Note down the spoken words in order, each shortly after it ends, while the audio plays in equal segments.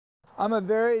I'm a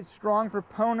very strong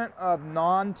proponent of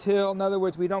non-till. In other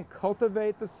words, we don't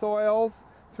cultivate the soils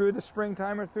through the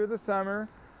springtime or through the summer.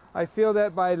 I feel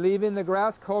that by leaving the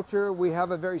grass culture, we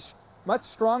have a much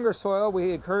stronger soil.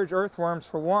 We encourage earthworms,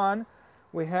 for one.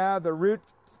 We have the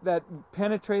roots that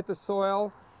penetrate the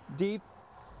soil deep.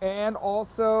 And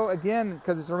also, again,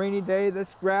 because it's a rainy day, this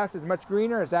grass is much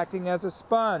greener. It's acting as a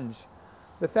sponge.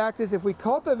 The fact is, if we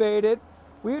cultivate it,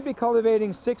 we would be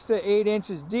cultivating 6 to 8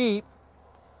 inches deep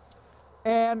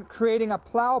and creating a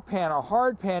plow pan, a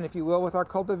hard pan, if you will, with our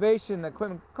cultivation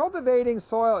equipment. Cultivating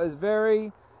soil is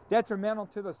very detrimental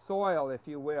to the soil, if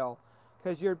you will,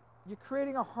 because you're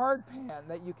creating a hard pan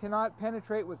that you cannot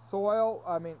penetrate with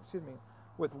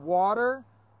with water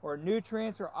or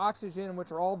nutrients or oxygen,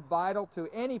 which are all vital to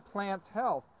any plant's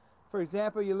health. For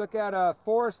example, you look at a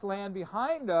forest land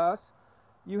behind us,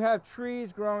 you have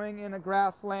trees growing in a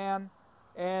grassland,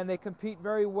 and they compete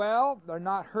very well. They're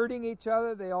not hurting each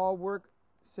other. They all work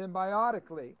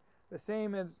symbiotically. The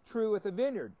same is true with a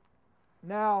vineyard.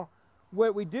 Now,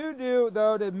 what we do,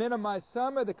 though, to minimize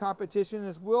some of the competition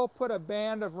is we'll put a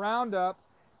band of Roundup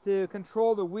to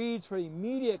control the weeds for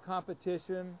immediate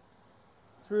competition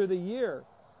through the year.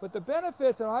 But the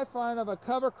benefits that I find of a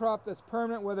cover crop that's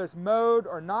permanent, whether it's mowed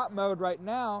or not mowed right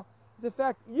now, is the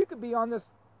fact you could be on this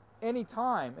any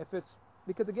time.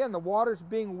 Because again, the water's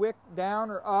being wicked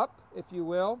down or up, if you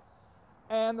will.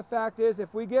 And the fact is,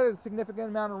 if we get a significant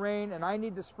amount of rain and I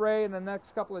need to spray in the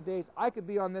next couple of days, I could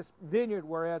be on this vineyard,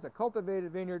 whereas a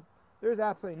cultivated vineyard, there's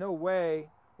absolutely no way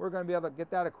we're going to be able to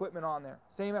get that equipment on there.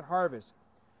 Same at harvest.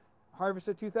 Harvest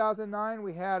of 2009,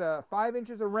 we had 5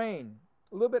 inches of rain.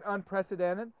 A little bit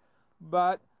unprecedented,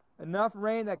 but enough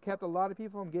rain that kept a lot of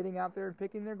people from getting out there and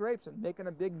picking their grapes and making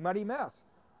a big muddy mess.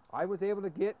 I was able to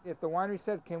get, if the winery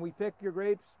said, can we pick your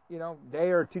grapes,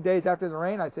 day or 2 days after the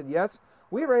rain? I said, yes.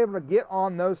 We were able to get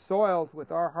on those soils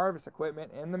with our harvest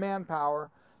equipment and the manpower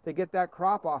to get that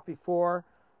crop off before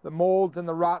the molds and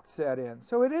the rot set in.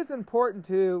 So it is important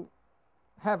to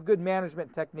have good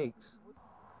management techniques.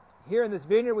 Here in this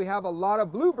vineyard, we have a lot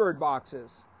of bluebird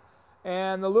boxes.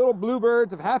 And the little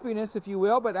bluebirds of happiness, if you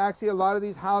will, but actually a lot of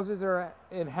these houses are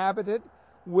inhabited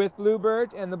with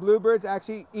bluebirds, and the bluebirds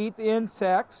actually eat the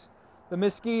insects, the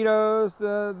mosquitoes,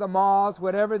 the moths,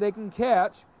 whatever they can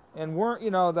catch, and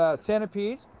the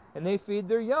centipedes, and they feed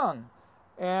their young.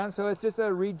 And so it's just a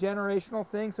regenerational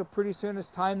thing. So pretty soon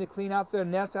it's time to clean out the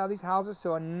nests out of these houses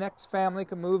so a next family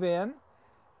can move in.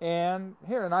 And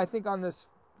I think on this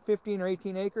 15 or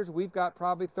 18 acres, we've got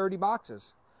probably 30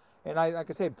 boxes. And like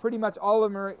I say, pretty much all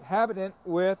of them are inhabited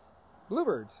with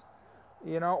bluebirds.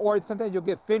 Or sometimes you'll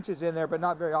get finches in there, but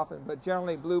not very often, but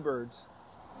generally bluebirds.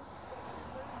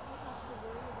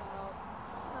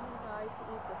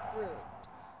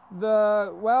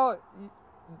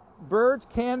 Birds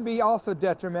can be also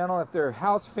detrimental if they're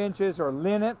house finches or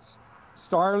linnets.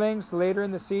 Starlings later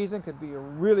in the season could be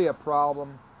really a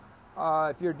problem.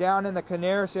 If you're down in the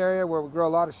Canaris area where we grow a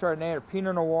lot of Chardonnay or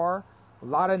Pinot Noir, a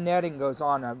lot of netting goes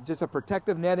on, just a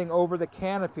protective netting over the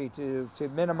canopy to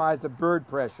minimize the bird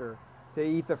pressure to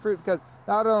eat the fruit, because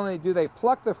not only do they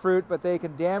pluck the fruit, but they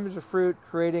can damage the fruit,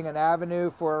 creating an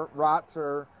avenue for rots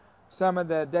or some of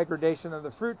the degradation of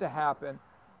the fruit to happen.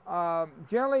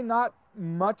 Generally not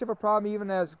much of a problem, even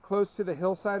as close to the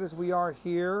hillside as we are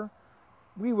here.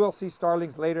 We will see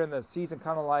starlings later in the season,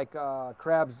 kind of like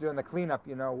crabs doing the cleanup,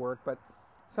 work, but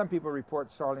some people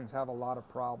report starlings have a lot of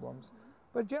problems.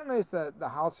 But generally it's the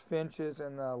house finches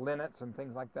and the linnets and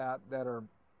things like that are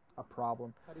a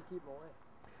problem. How do you keep them away?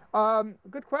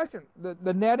 Good question.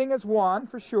 The netting is one,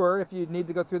 for sure, if you need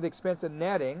to go through the expense of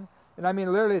netting. And I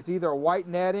mean, literally, it's either a white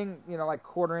netting, like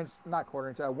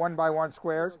 1x1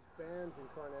 squares. Those bands in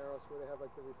Carneros where they have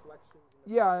like the reflections.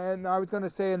 Yeah, and I was going to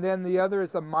say, and then the other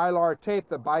is the mylar tape,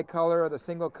 the bicolor or the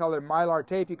single color mylar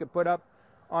tape you could put up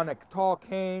on a tall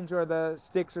canes or the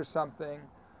sticks or something.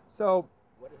 So.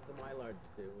 What does the mylar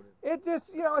do? It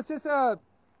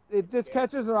just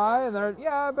catches their eye, and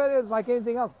but it's like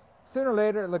anything else. Sooner or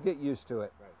later, they'll get used to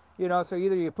it. Right. So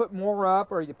either you put more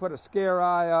up, or you put a scare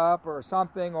eye up, or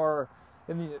something. Or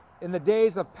in the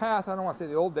days of past, I don't want to say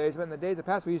the old days, but in the days of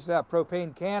past, we used to have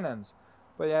propane cannons.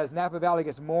 But as Napa Valley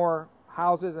gets more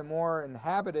houses and more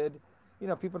inhabited,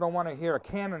 people don't want to hear a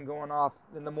cannon going off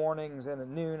in the mornings and at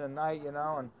noon and night.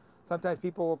 And sometimes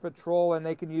people will patrol, and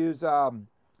they can use.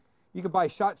 You can buy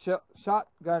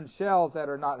shotgun shells that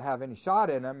are not have any shot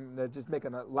in them. They're just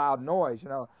making a loud noise,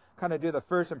 kind of do the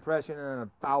first impression, and then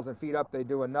 1,000 feet up they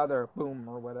do another boom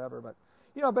or whatever. But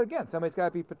but again, somebody's got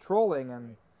to be patrolling,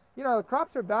 and the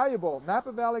crops are valuable.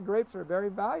 Napa Valley grapes are very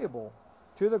valuable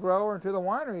to the grower and to the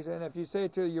wineries. And if you say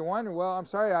to your winery, well, I'm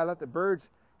sorry, I let the birds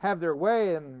have their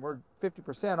way and we're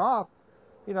 50% off,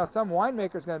 you know, some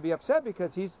winemaker's going to be upset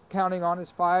because he's counting on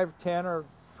his 5, 10, or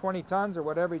 20 tons or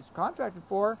whatever he's contracted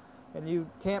for, and you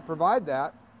can't provide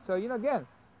that. So, you know, again,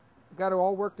 got to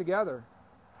all work together.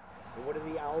 And what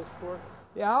are the owls for?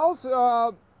 The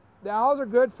owls are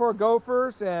good for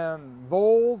gophers and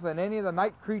voles and any of the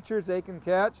night creatures they can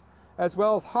catch, as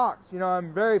well as hawks. You know,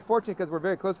 I'm very fortunate because we're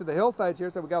very close to the hillsides here,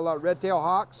 so we got a lot of red-tailed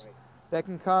hawks that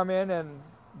can come in and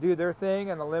do their thing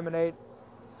and eliminate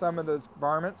some of those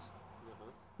varmints.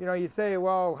 You know, you say,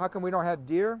 well, how come we don't have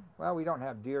deer? Well, we don't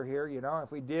have deer here, you know.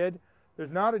 If we did,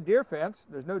 there's not a deer fence.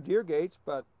 There's no deer gates,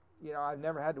 but, you know, I've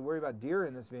never had to worry about deer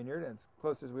in this vineyard, and as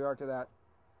close as we are to that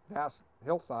vast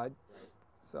hillside.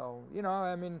 So, you know,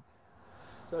 I mean...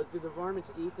 So do the varmints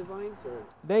eat the vines, or...?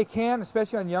 They can,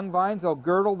 especially on young vines. They'll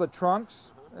girdle the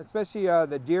trunks, especially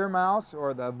the deer mouse,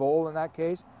 or the vole in that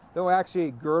case. They'll actually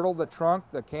girdle the trunk,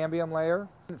 the cambium layer.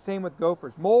 Same with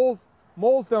gophers. Moles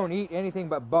don't eat anything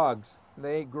but bugs.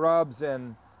 They eat grubs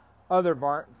and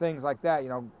other things like that, you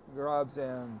know, grubs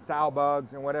and sow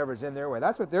bugs and whatever's in their way.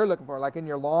 That's what they're looking for. Like in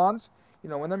your lawns, you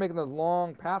know, when they're making those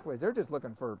long pathways, they're just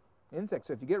looking for insects.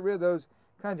 So if you get rid of those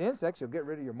kinds of insects, you'll get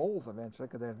rid of your moles eventually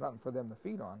because there's nothing for them to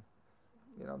feed on.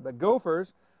 You know, the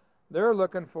gophers, they're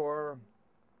looking for,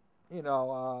 you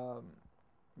know,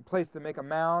 a place to make a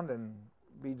mound and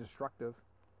be destructive.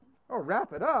 Oh,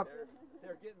 wrap it up.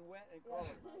 They're getting wet and cold.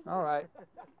 All right.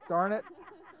 Darn it.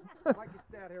 I could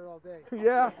stand here all day.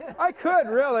 Yeah, I could,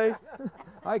 really.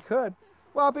 I could.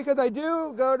 Well, because I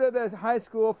do go to the high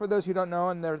school, for those who don't know,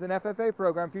 and there's an FFA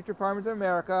program, Future Farmers of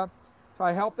America. So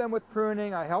I help them with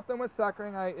pruning. I help them with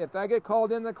suckering. If I get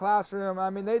called in the classroom, I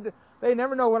mean, they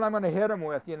never know what I'm going to hit them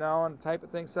with, you know, and type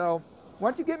of thing. So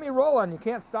once you get me rolling, you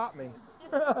can't stop me.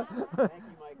 Thank you,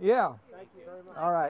 Mike. Yeah. Thank you very much. All right.